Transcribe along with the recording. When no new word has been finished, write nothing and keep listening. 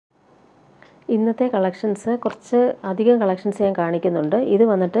ഇന്നത്തെ കളക്ഷൻസ് കുറച്ച് അധികം കളക്ഷൻസ് ഞാൻ കാണിക്കുന്നുണ്ട്. ഇത്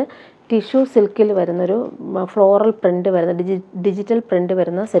വന്നിട്ട് ടിഷ്യൂ സിൽക്കിൽ വരുന്നൊരു ഫ്ലോറൽ പ്രിൻ്റ് വരുന്ന ഡിജിറ്റൽ പ്രിൻ്റ്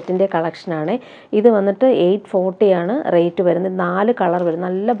വരുന്ന സെറ്റിൻ്റെ കളക്ഷനാണ്. ഇത് വന്നിട്ട് 840 ആണ് റേറ്റ് വരുന്നത്. 4 കളർ വരും.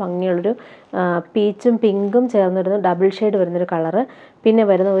 നല്ല ഭംഗിയുള്ളൊരു പീച്ചും പിങ്കും ചേർന്നിരുന്ന ഡബിൾ ഷെയ്ഡ് വരുന്നൊരു കളറ്. പിന്നെ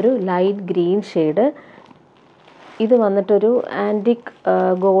വരുന്ന ഒരു ലൈറ്റ് ഗ്രീൻ ഷെയ്ഡ്. ഇത് വന്നിട്ടൊരു ആൻറ്റിക്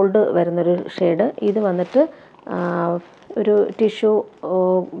ഗോൾഡ് വരുന്നൊരു ഷെയ്ഡ്. ഇത് വന്നിട്ട് ഒരു ടിഷ്യൂ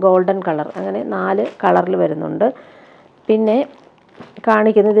ഗോൾഡൻ കളർ. അങ്ങനെ 4 കളറിൽ വരുന്നുണ്ട്. പിന്നെ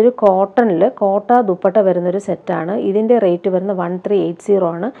കാണിക്കുന്നത് ഒരു കോട്ടണിൽ കോട്ട ദുപ്പട്ട വരുന്നൊരു സെറ്റാണ്. ഇതിൻ്റെ റേറ്റ് വരുന്നത് 1380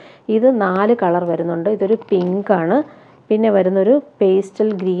 ആണ്. ഇത് 4 കളർ വരുന്നുണ്ട്. ഇതൊരു പിങ്ക് ആണ്. പിന്നെ വരുന്നൊരു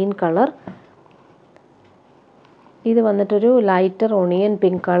പേസ്റ്റൽ ഗ്രീൻ കളർ. ഇത് വന്നിട്ടൊരു ലൈറ്റർ ഒണിയൻ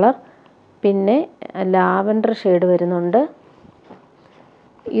പിങ്ക് കളർ. പിന്നെ ലാവൻഡർ ഷെയ്ഡ് വരുന്നുണ്ട്.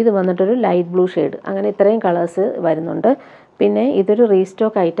 ഇത് വന്നിട്ടൊരു ലൈറ്റ് ബ്ലൂ ഷെയ്ഡ്. അങ്ങനെ ഇത്രയും കളേഴ്സ് വരുന്നുണ്ട്. പിന്നെ ഇതൊരു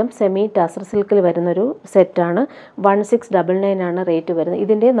റീസ്റ്റോക്ക് ഐറ്റം സെമി ടസർ സിൽക്കിൽ വരുന്നൊരു സെറ്റാണ്. 1699 ആണ് റേറ്റ് വരുന്നത്.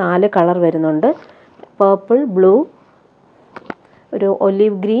 ഇതിൻ്റെ 4 കളർ വരുന്നുണ്ട്. പേർപ്പിൾ, ബ്ലൂ, ഒരു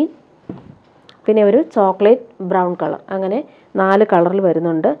ഒലീവ് ഗ്രീൻ, പിന്നെ ഒരു ചോക്ലേറ്റ് ബ്രൗൺ കളർ. അങ്ങനെ 4 കളറിൽ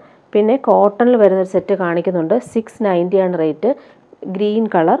വരുന്നുണ്ട്. പിന്നെ കോട്ടണിൽ വരുന്നൊരു സെറ്റ് കാണിക്കുന്നുണ്ട്. 690 ആണ് റേറ്റ്. Green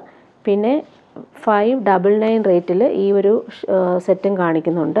colour. പിന്നെ 599 റേറ്റിൽ ഈ ഒരു സെറ്റും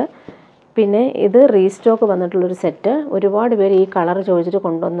കാണിക്കുന്നുണ്ട്. പിന്നെ ഇത് റീസ്റ്റോക്ക് വന്നിട്ടുള്ളൊരു സെറ്റ്. ഒരുപാട് പേര് ഈ കളർ ചോദിച്ചിട്ട്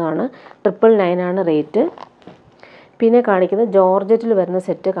കൊണ്ടുവന്നതാണ്. 999 ആണ് റേറ്റ്. പിന്നെ കാണിക്കുന്നത് ജോർജറ്റിൽ വരുന്ന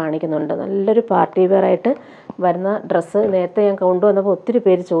സെറ്റ് കാണിക്കുന്നുണ്ട്. നല്ലൊരു പാർട്ടി വെയർ ആയിട്ട് വരുന്ന ഡ്രസ്സ്. നേരത്തെ ഞാൻ കൊണ്ടുവന്നപ്പോൾ ഒത്തിരി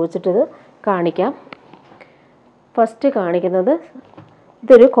പേര് ചോദിച്ചിട്ടിത് കാണിക്കാം. ഫസ്റ്റ് കാണിക്കുന്നത്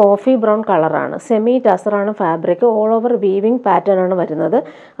ഇതൊരു കോഫി ബ്രൗൺ കളറാണ്. Semi ടസറാണ് fabric. All over weaving pattern ആണ് വരുന്നത്.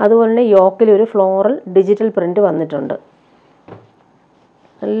 അതുപോലെ തന്നെ യോക്കിൽ ഒരു ഫ്ലോറൽ ഡിജിറ്റൽ പ്രിൻ്റ് വന്നിട്ടുണ്ട്.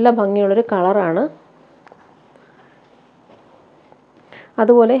 നല്ല ഭംഗിയുള്ളൊരു കളറാണ്.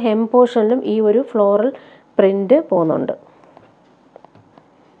 അതുപോലെ ഹെം പോർഷനിലും ഈ ഒരു ഫ്ലോറൽ പ്രിൻ്റ് പോകുന്നുണ്ട്.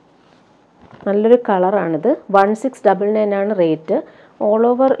 നല്ലൊരു കളറാണിത്. 1699 ആണ് റേറ്റ്. ഓൾ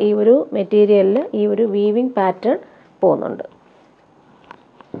ഓവർ ഈ ഒരു മെറ്റീരിയലിൽ ഈ ഒരു വീവിങ് പാറ്റേൺ പോകുന്നുണ്ട്.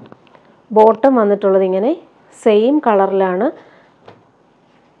 ബോട്ടം വന്നിട്ടുള്ളത് ഇങ്ങനെ സെയിം കളറിലാണ്.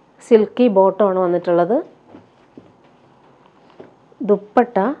 സിൽക്കി ബോട്ടമാണ് വന്നിട്ടുള്ളത്.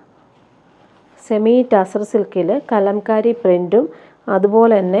 ദുപ്പട്ട സെമി ടസർ സിൽക്കിൽ കലംകാരി പ്രിൻറ്റും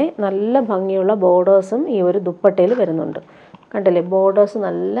അതുപോലെ തന്നെ നല്ല ഭംഗിയുള്ള ബോർഡേഴ്സും ഈ ഒരു ദുപ്പട്ടയിൽ വരുന്നുണ്ട്. കണ്ടില്ലേ, ബോർഡേഴ്സ്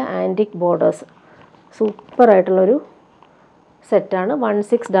നല്ല ആൻറ്റിക് ബോർഡേഴ്സ്. സൂപ്പറായിട്ടുള്ളൊരു സെറ്റാണ്.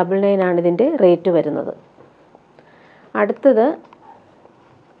 1699 ആണ് ഇതിൻ്റെ റേറ്റ് വരുന്നത്. അടുത്തത്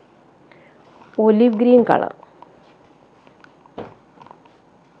ഒലിവ് ഗ്രീൻ കളർ.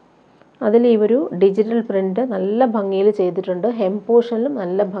 അതിൽ ഈ ഒരു ഡിജിറ്റൽ പ്രിൻ്റ് നല്ല ഭംഗിയിൽ ചെയ്തിട്ടുണ്ട്. ഹെം പോർഷനിലും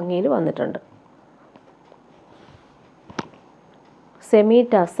നല്ല ഭംഗിയിൽ വന്നിട്ടുണ്ട്. സെമി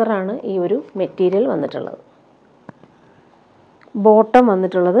ടസറാണ് ഈ ഒരു മെറ്റീരിയൽ വന്നിട്ടുള്ളത്. ബോട്ടം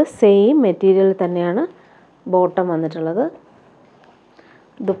വന്നിട്ടുള്ളത് സെയിം മെറ്റീരിയൽ തന്നെയാണ് ബോട്ടം വന്നിട്ടുള്ളത്.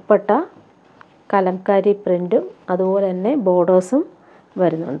 ദുപ്പട്ട കലംകാരി പ്രിൻറ്റും അതുപോലെ തന്നെ ബോർഡേഴ്സും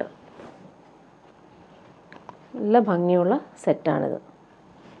വരുന്നുണ്ട്. നല്ല ഭംഗിയുള്ള സെറ്റാണിത്.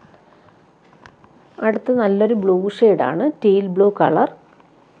 അടുത്ത് നല്ലൊരു ബ്ലൂ ഷെയ്ഡാണ്. Teal blue colour.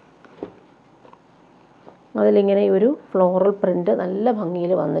 അതിലിങ്ങനെ ഒരു ഫ്ലോറൽ പ്രിൻ്റ് നല്ല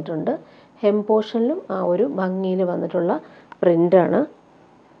ഭംഗിയിൽ വന്നിട്ടുണ്ട്. ഹെം പോർഷനിലും ആ ഒരു ഭംഗിയിൽ വന്നിട്ടുള്ള പ്രിൻ്റാണ്.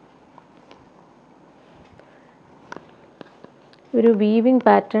 ഒരു വീവിങ്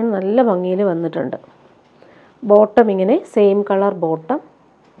പാറ്റേൺ നല്ല ഭംഗിയിൽ വന്നിട്ടുണ്ട്. ബോട്ടം ഇങ്ങനെ സെയിം കളർ ബോട്ടം.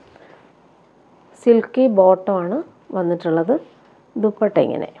 സിൽക്കി ബോട്ടമാണ് വന്നിട്ടുള്ളത്. ദുപ്പട്ട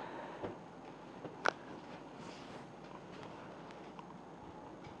ഇങ്ങനെ.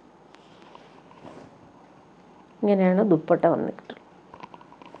 ഇങ്ങനെയാണ് ദുപ്പട്ട വന്നിട്ടുള്ളത്.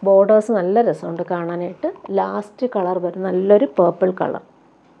 ബോർഡേഴ്സ് നല്ല രസമുണ്ട് കാണാനായിട്ട്. ലാസ്റ്റ് കളർ വരും നല്ലൊരു പേർപ്പിൾ കളർ.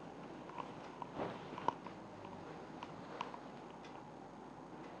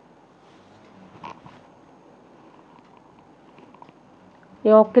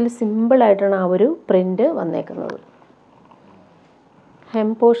 യോക്കിൽ സിമ്പിളായിട്ടാണ് ആ ഒരു പ്രിൻ്റ് വന്നേക്കുന്നത്. ഹെം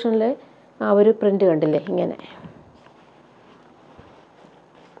പോർഷനിൽ ആ ഒരു പ്രിൻ്റ് കണ്ടില്ലേ ഇങ്ങനെ.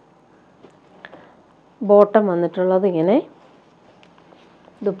 ബോട്ടം വന്നിട്ടുള്ളത് ഇങ്ങനെ.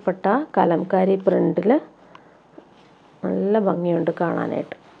 ദുപ്പട്ട കലംകാരി പ്രിൻ്റിൽ നല്ല ഭംഗിയുണ്ട്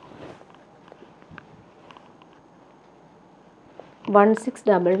കാണാനായിട്ട്.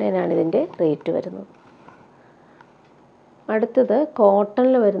 1699 ആണ് ഇതിൻ്റെ റേറ്റ് വരുന്നത്. അടുത്തത്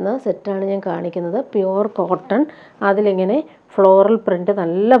കോട്ടണിൽ വരുന്ന സെറ്റാണ് ഞാൻ കാണിക്കുന്നത്. Pure cotton. അതിലിങ്ങനെ ഫ്ലോറൽ പ്രിൻ്റ്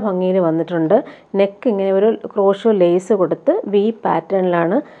നല്ല ഭംഗിയിൽ വന്നിട്ടുണ്ട്. നെക്ക് ഇങ്ങനെ ഒരു ക്രോഷോ ലേസ് കൊടുത്ത് വി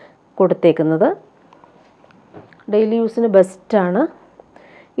പാറ്റേണിലാണ് കൊടുത്തേക്കുന്നത്. ഡെയിലി യൂസിന് ബെസ്റ്റാണ്.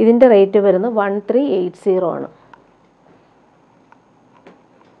 ഇതിൻ്റെ റേറ്റ് വരുന്നത് 1380 ആണ്.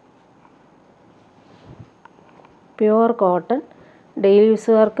 പ്യുവർ കോട്ടൺ, ഡെയിലി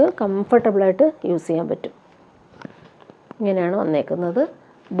യൂസുകാർക്ക് കംഫർട്ടബിളായിട്ട് യൂസ് ചെയ്യാൻ പറ്റും. ഇങ്ങനെയാണ് വന്നേക്കുന്നത്.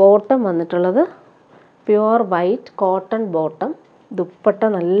 ബോട്ടം വന്നിട്ടുള്ളത് pure white cotton bottom. Dupatta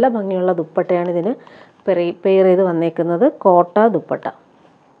നല്ല ഭംഗിയുള്ള ദുപ്പട്ടയാണ് ഇതിന് പെയർ ചെയ്ത് വന്നേക്കുന്നത്. കോട്ട ദുപ്പട്ട,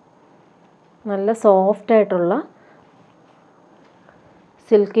 നല്ല സോഫ്റ്റായിട്ടുള്ള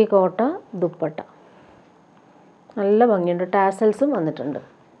സിൽക്കി കോട്ട ദുപ്പട്ട, നല്ല ഭംഗിയുണ്ട്. ടാസൽസും വന്നിട്ടുണ്ട്.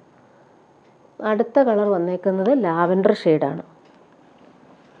 അടുത്ത കളർ വന്നേക്കുന്നത് ലാവൻഡർ ഷെയ്ഡാണ്.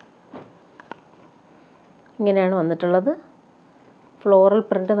 ഇങ്ങനെയാണ് വന്നിട്ടുള്ളത്. ഫ്ലോറൽ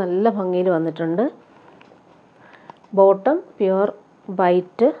പ്രിൻ്റ് നല്ല ഭംഗിയിൽ വന്നിട്ടുണ്ട്. Bottom pure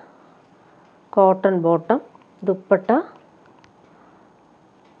white cotton bottom, dupatta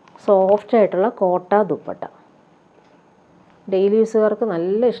soft ആയിട്ടുള്ള കോട്ട ദുപ്പട്ട. ഡെയിലി യൂസുകാർക്ക്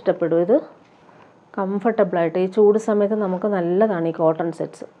നല്ല ഇഷ്ടപ്പെടും. ഇത് കംഫർട്ടബിളായിട്ട് ഈ ചൂട് സമയത്ത് നമുക്ക് നല്ലതാണ് ഈ കോട്ടൺ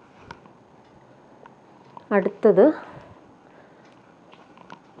സെറ്റ്സ്. അടുത്തത്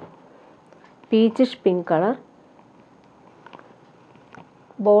പീച്ചിഷ് പിങ്ക് കളർ.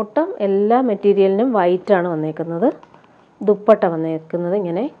 ബോട്ടം എല്ലാ മെറ്റീരിയലിനും വൈറ്റാണ് വന്നേക്കുന്നത്. ദുപ്പട്ട വന്നേക്കുന്നത്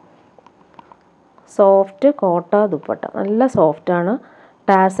ഇങ്ങനെ സോഫ്റ്റ് കോട്ട ദുപ്പട്ട, നല്ല സോഫ്റ്റാണ്.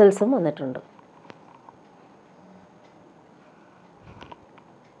 ടാസൽസും വന്നിട്ടുണ്ട്.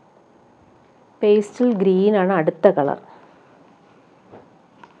 പേസ്റ്റൽ ഗ്രീനാണ് അടുത്ത colour.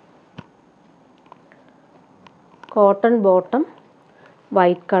 Cotton bottom,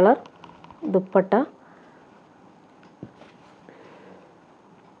 white colour dupatta,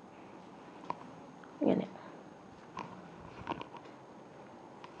 ഇങ്ങനെ.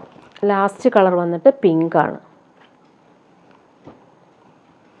 ലാസ്റ്റ് കളർ വന്നിട്ട് പിങ്ക് ആണ്.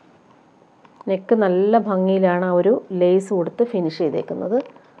 നെക്ക് നല്ല ഭംഗിയിലാണ് ആ ഒരു ലേസ് കൊടുത്ത് ഫിനിഷ് ചെയ്തേക്കുന്നത്.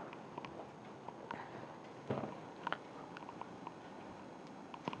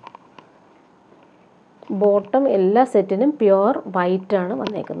 ബോട്ടം എല്ലാ സെറ്റിനും പ്യുവർ വൈറ്റ് ആണ്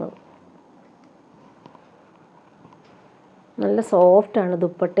വന്നേക്കുന്നത്. നല്ല സോഫ്റ്റാണ്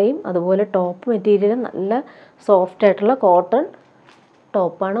ദുപ്പട്ടയും. അതുപോലെ ടോപ്പ് മെറ്റീരിയലും നല്ല സോഫ്റ്റ് ആയിട്ടുള്ള കോട്ടൺ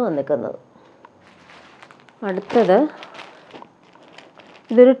ടോപ്പാണ് വന്നിരിക്കുന്നത്. അടുത്തത്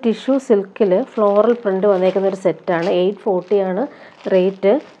ഇതൊരു ടിഷ്യൂ സിൽക്കിൽ ഫ്ലോറൽ പ്രിൻ്റ് വന്നേക്കുന്ന ഒരു സെറ്റാണ്. 840 ആണ്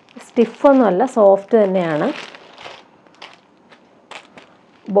റേറ്റ്. സ്റ്റിഫൊന്നുമല്ല, സോഫ്റ്റ് തന്നെയാണ്.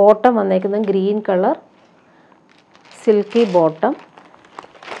 ബോട്ടം വന്നേക്കുന്നത് ഗ്രീൻ കളർ സിൽക്കി ബോട്ടം,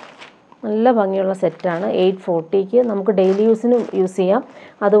 നല്ല ഭംഗിയുള്ള സെറ്റാണ്. 840ക്ക് നമുക്ക് ഡെയിലി യൂസിന് യൂസ് ചെയ്യാം.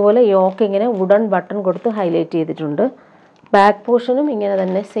 അതുപോലെ യോക്ക് ഇങ്ങനെ വുഡൻ ബട്ടൺ കൊടുത്ത് ഹൈലൈറ്റ് ചെയ്തിട്ടുണ്ട്. ബാക്ക് പോർഷനും ഇങ്ങനെ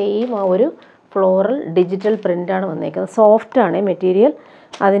തന്നെ സെയിം ആ ഒരു ഫ്ലോറൽ ഡിജിറ്റൽ പ്രിൻ്റാണ് വന്നേക്കുന്നത്. സോഫ്റ്റാണ് മെറ്റീരിയൽ.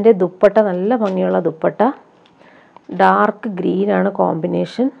 അതിൻ്റെ ദുപ്പട്ട നല്ല ഭംഗിയുള്ള ദുപ്പട്ട, ഡാർക്ക് ഗ്രീനാണ്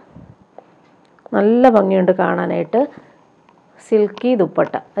കോമ്പിനേഷൻ. നല്ല ഭംഗിയുണ്ട് കാണാനായിട്ട്. സിൽക്കി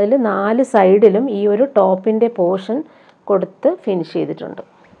ദുപ്പട്ട, അതിൽ 4 സൈഡിലും ഈ ഒരു ടോപ്പിൻ്റെ പോർഷൻ കൊടുത്ത് ഫിനിഷ് ചെയ്തിട്ടുണ്ട്.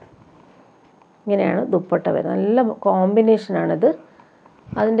 ഇങ്ങനെയാണ് ദുപ്പട്ട വരുന്നത്. നല്ല കോമ്പിനേഷനാണിത്.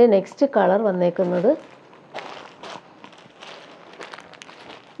 അതിൻ്റെ നെക്സ്റ്റ് കളർ വന്നേക്കുന്നത്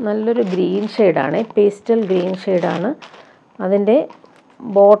നല്ലൊരു ഗ്രീൻ ഷെയ്ഡാണ്, പേസ്റ്റൽ ഗ്രീൻ ഷെയ്ഡാണ്. അതിൻ്റെ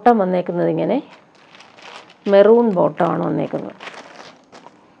ബോട്ടം വന്നേക്കുന്നത് ഇങ്ങനെ മെറൂൺ ബോട്ടമാണ് വന്നേക്കുന്നത്.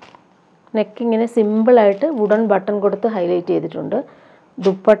 നെക്കിങ്ങനെ സിമ്പിളായിട്ട് വുഡൻ ബട്ടൺ കൊടുത്ത് ഹൈലൈറ്റ് ചെയ്തിട്ടുണ്ട്.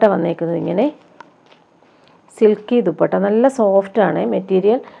 ദുപ്പട്ട വന്നേക്കുന്നത് ഇങ്ങനെ സിൽക്കി ദുപ്പട്ട, നല്ല സോഫ്റ്റാണ്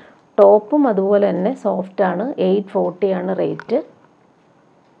മെറ്റീരിയൽ. ടോപ്പും അതുപോലെ തന്നെ സോഫ്റ്റാണ്. 840 ആണ് റേറ്റ്.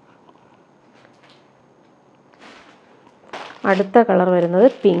 അടുത്ത കളർ വരുന്നത്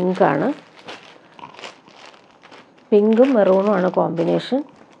പിങ്ക് ആണ്. പിങ്കും മെറൂണും ആണ് കോമ്പിനേഷൻ.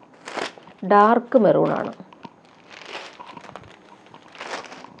 ഡാർക്ക് മെറൂണാണ്.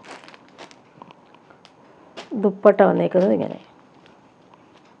 ദുപ്പട്ട വന്നേക്കുന്നത് ഇങ്ങനെ.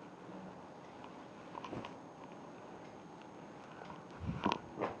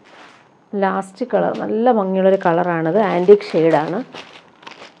 ലാസ്റ്റ് കളർ നല്ല ഭംഗിയുള്ളൊരു കളറാണിത്. ആൻറ്റിക് ഷെയ്ഡാണ്.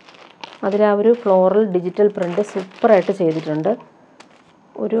 അതിൽ ആ ഒരു ഫ്ലോറൽ ഡിജിറ്റൽ പ്രിൻ്റ് സൂപ്പറായിട്ട് ചെയ്തിട്ടുണ്ട്.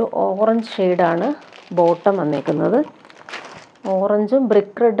 ഒരു ഓറഞ്ച് ഷെയ്ഡാണ് ബോട്ടം വന്നേക്കുന്നത്. ഓറഞ്ചും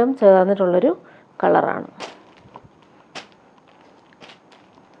ബ്രിക്ക് റെഡും ചേർന്നിട്ടുള്ളൊരു കളറാണ്.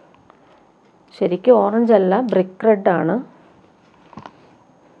 ശരിക്കും ഓറഞ്ച് അല്ല, ബ്രിക്ക് റെഡാണ്.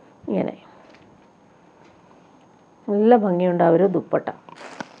 ഇങ്ങനെ നല്ല ഭംഗിയുണ്ട് ആ ഒരു ദുപ്പട്ട.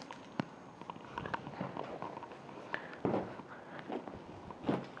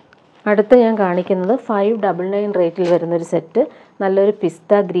 അടുത്ത് ഞാൻ കാണിക്കുന്നത് 599 റേറ്റിൽ വരുന്നൊരു സെറ്റ്. നല്ലൊരു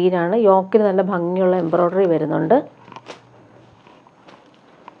പിസ്ത ഗ്രീനാണ്. യോക്കിൽ നല്ല ഭംഗിയുള്ള എംബ്രോയ്ഡറി വരുന്നുണ്ട്.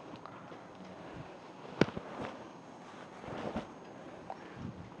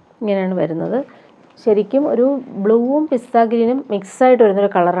 ഇങ്ങനെയാണ് വരുന്നത്. ശരിക്കും ഒരു ബ്ലൂവും പിസ്ത ഗ്രീനും മിക്സായിട്ട് വരുന്നൊരു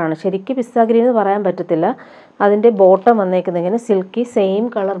കളറാണ്. ശരിക്കും പിസ്ത ഗ്രീൻ എന്ന് പറയാൻ പറ്റത്തില്ല. അതിൻ്റെ ബോട്ടം വന്നേക്കുന്നത് ഇങ്ങനെ silky same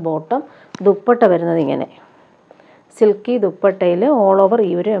colour bottom, dupatta വരുന്നത് ഇങ്ങനെ സിൽക്കി ദുപ്പട്ടയിൽ ഓൾ ഓവർ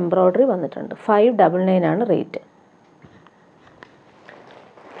ഈ ഒരു എംബ്രോയ്ഡറി വന്നിട്ടുണ്ട്. 599 ആണ് റേറ്റ്.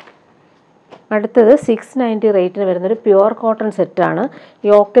 അടുത്തത് 690 റേറ്റിന് വരുന്നൊരു പ്യുവർ കോട്ടൺ സെറ്റാണ്.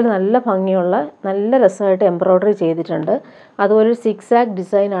 യോക്കിൽ നല്ല ഭംഗിയുള്ള നല്ല രസമായിട്ട് എംബ്രോയ്ഡറി ചെയ്തിട്ടുണ്ട്. അതുപോലെ ഒരു സിക്സാക്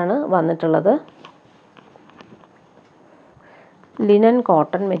ഡിസൈനാണ് വന്നിട്ടുള്ളത്. Linen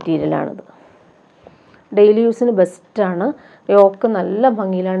cotton മെറ്റീരിയലാണിത്. ഡെയിലി യൂസിന് ബെസ്റ്റാണ്. യോക്ക് നല്ല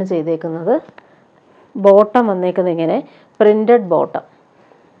ഭംഗിയിലാണ് ചെയ്തേക്കുന്നത്. ബോട്ടം വന്നേക്കുന്നത് ഇങ്ങനെ printed bottom.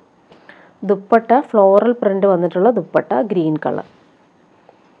 Dupatta floral print വന്നിട്ടുള്ള ദുപ്പട്ട ഗ്രീൻ കളർ.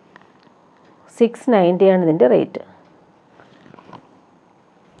 690 ആണ് ഇതിൻ്റെ റേറ്റ്.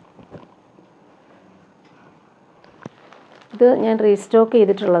 ഇത് ഞാൻ റീസ്റ്റോക്ക്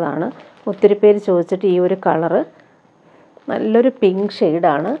ചെയ്തിട്ടുള്ളതാണ്. ഒത്തിരി പേര് ചോദിച്ചിട്ട് ഈ ഒരു കളറ് നല്ലൊരു പിങ്ക്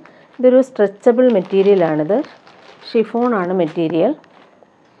ഷെയ്ഡാണ്. ഇതൊരു സ്ട്രെച്ചബിൾ മെറ്റീരിയലാണിത്. ഷിഫോണാണ് മെറ്റീരിയൽ.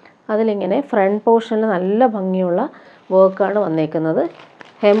 അതിലിങ്ങനെ ഫ്രണ്ട് പോർഷനിൽ നല്ല ഭംഗിയുള്ള വർക്കാണ് വന്നേക്കുന്നത്.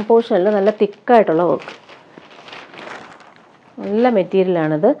 ഹെം പോർഷനിൽ നല്ല തിക്കായിട്ടുള്ള വർക്ക്. നല്ല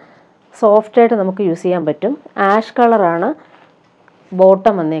മെറ്റീരിയലാണിത്. സോഫ്റ്റായിട്ട് നമുക്ക് യൂസ് ചെയ്യാൻ പറ്റും. ആഷ് കളറാണ്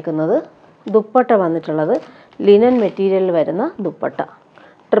ബോട്ടം വന്നേക്കുന്നത്. ദുപ്പട്ട വന്നിട്ടുള്ളത് ലിനൻ മെറ്റീരിയലിൽ വരുന്ന ദുപ്പട്ട.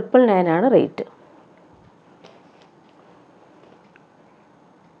 999 ആണ് റേറ്റ്.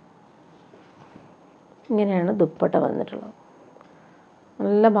 ഇങ്ങനെയാണ് ദുപ്പട്ട വന്നിട്ടുള്ളത്.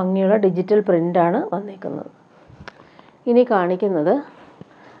 നല്ല ഭംഗിയുള്ള ഡിജിറ്റൽ പ്രിൻ്റാണ് വന്നേക്കുന്നത്. ഇനി കാണിക്കുന്നത്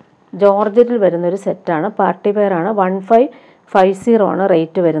ജോർജറ്റിൽ വരുന്നൊരു സെറ്റാണ്. പാർട്ടി വെയറാണ്. 1550 ആണ്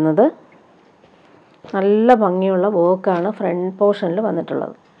റേറ്റ് വരുന്നത്. നല്ല ഭംഗിയുള്ള വർക്കാണ് ഫ്രണ്ട് പോർഷനിൽ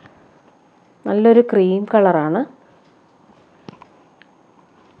വന്നിട്ടുള്ളത്. നല്ലൊരു ക്രീം കളറാണ്.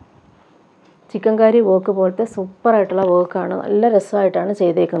 ചിക്കൻകാരി വർക്ക് പോലത്തെ സൂപ്പറായിട്ടുള്ള വർക്കാണ്. നല്ല രസമായിട്ടാണ്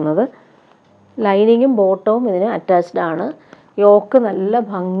ചെയ്തേക്കുന്നത്. ലൈനിങ്ങും ബോട്ടവും ഇതിന് അറ്റാച്ച്ഡ് ആണ്. യോക്ക് നല്ല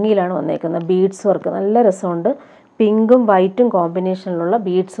ഭംഗിയിലാണ് വന്നേക്കുന്നത്. ബീഡ്സ് വർക്ക് നല്ല രസമുണ്ട്. പിങ്കും വൈറ്റും കോമ്പിനേഷനിലുള്ള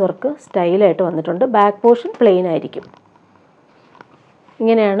ബീഡ്സ് വർക്ക് സ്റ്റൈലായിട്ട് വന്നിട്ടുണ്ട്. ബാക്ക് പോർഷൻ പ്ലെയിൻ ആയിരിക്കും.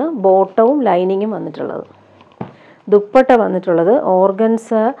 ഇങ്ങനെയാണ് ബോട്ടവും ലൈനിങ്ങും വന്നിട്ടുള്ളത്. ദുപ്പട്ട വന്നിട്ടുള്ളത് ഓർഗൻസ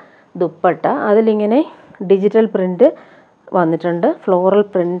ദുപ്പട്ട. അതിലിങ്ങനെ ഡിജിറ്റൽ പ്രിൻ്റ് വന്നിട്ടുണ്ട്. ഫ്ലോറൽ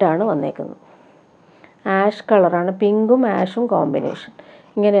പ്രിൻ്റാണ് വന്നേക്കുന്നത്. ആഷ് കളറാണ്. പിങ്കും ആഷും കോമ്പിനേഷൻ.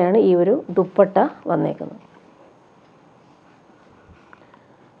 ഇങ്ങനെയാണ് ഈ ഒരു ദുപ്പട്ട വന്നേക്കുന്നത്.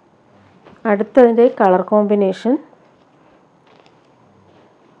 അടുത്തതിൻ്റെ കളർ കോമ്പിനേഷൻ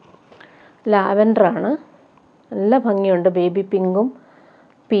ലാവൻഡറാണ്. നല്ല ഭംഗിയുണ്ട്. ബേബി പിങ്കും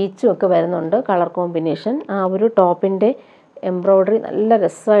പീച്ചും ഒക്കെ വരുന്നുണ്ട് കളർ കോമ്പിനേഷൻ. ആ ഒരു ടോപ്പിൻ്റെ എംബ്രോയ്ഡറി നല്ല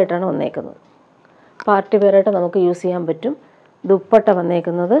രസമായിട്ടാണ് വന്നേക്കുന്നത്. പാർട്ടി വെയറായിട്ട് നമുക്ക് യൂസ് ചെയ്യാൻ പറ്റും. ദുപ്പട്ട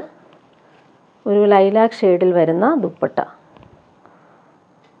വന്നേക്കുന്നത് ഒരു ലൈലാക്ക് ഷെയ്ഡിൽ വരുന്ന ദുപ്പട്ട.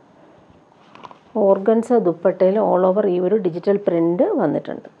 ഓർഗൻസ ദുപ്പട്ടയിൽ ഓൾ ഓവർ ഈ ഒരു ഡിജിറ്റൽ പ്രിൻ്റ്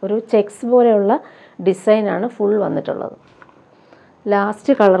വന്നിട്ടുണ്ട്. ഒരു ചെക്സ് പോലെയുള്ള ഡിസൈനാണ് ഫുൾ വന്നിട്ടുള്ളത്.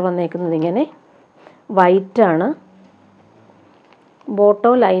 ലാസ്റ്റ് കളർ വന്നേക്കുന്നത് ഇങ്ങനെ വൈറ്റാണ്. ബോട്ടോ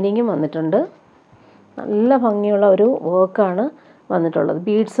ലൈനിങ്ങും വന്നിട്ടുണ്ട്. നല്ല ഭംഗിയുള്ള ഒരു വർക്കാണ് വന്നിട്ടുള്ളത്.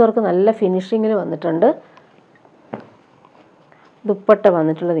 ബീഡ്സ് വർക്ക് നല്ല ഫിനിഷിങ്ങിൽ വന്നിട്ടുണ്ട്. ദുപ്പട്ട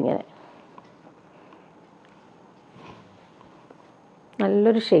വന്നിട്ടുള്ളത് ഇങ്ങനെ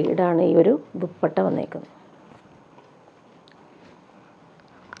നല്ലൊരു ഷെയ്ഡാണ് ഈ ഒരു ദുപ്പട്ട വന്നേക്കുന്നത്.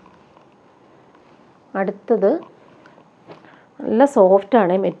 അടുത്തത് നല്ല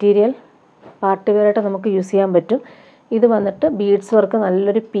സോഫ്റ്റാണ് മെറ്റീരിയൽ. പാർട്ടി വെയറായിട്ട് നമുക്ക് യൂസ് ചെയ്യാൻ പറ്റും. ഇത് വന്നിട്ട് ബീഡ്സ് വർക്ക്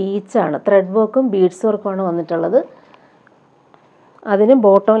നല്ലൊരു പീച്ചാണ്. ത്രെഡ് വർക്കും ബീഡ്സ് വർക്കുമാണ് വന്നിട്ടുള്ളത്. അതിന്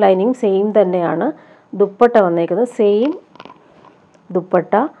ബോട്ടം ലൈനിങ് സെയിം തന്നെയാണ്. ദുപ്പട്ട വന്നേക്കുന്നത് സെയിം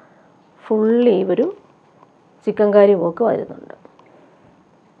ദുപ്പട്ട. ഫുള്ളി ഒരു ചിക്കൻകാരി വർക്ക് വരുന്നുണ്ട്.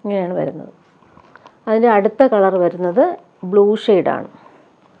 ഇങ്ങനെയാണ് വരുന്നത്. അതിൻ്റെ അടുത്ത കളർ വരുന്നത് ബ്ലൂ ഷെയ്ഡാണ്.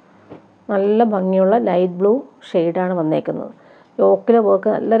 നല്ല ഭംഗിയുള്ള ലൈറ്റ് ബ്ലൂ ഷെയ്ഡാണ് വന്നേക്കുന്നത്. യോക്കിലെ വർക്ക്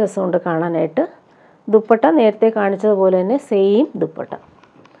നല്ല രസമുണ്ട് കാണാനായിട്ട്. ദുപ്പട്ട നേരത്തെ കാണിച്ചതുപോലെ തന്നെ സെയിം ദുപ്പട്ട.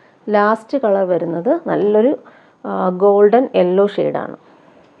 ലാസ്റ്റ് കളർ വരുന്നത് നല്ലൊരു ഗോൾഡൻ യെല്ലോ ഷെയ്ഡാണ്.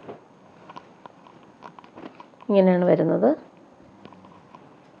 ഇങ്ങനെയാണ് വരുന്നത്.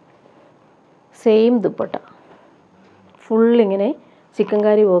 സെയിം ദുപ്പട്ട. ഫുള്ളിങ്ങനെ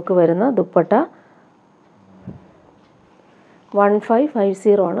ചിക്കൻകാരി വർക്ക് വരുന്ന ദുപ്പട്ട.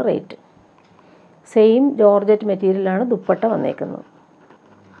 1550 ആണ് റേറ്റ്. സെയിം ജോർജറ്റ് മെറ്റീരിയലാണ് ദുപ്പട്ട വന്നേക്കുന്നത്.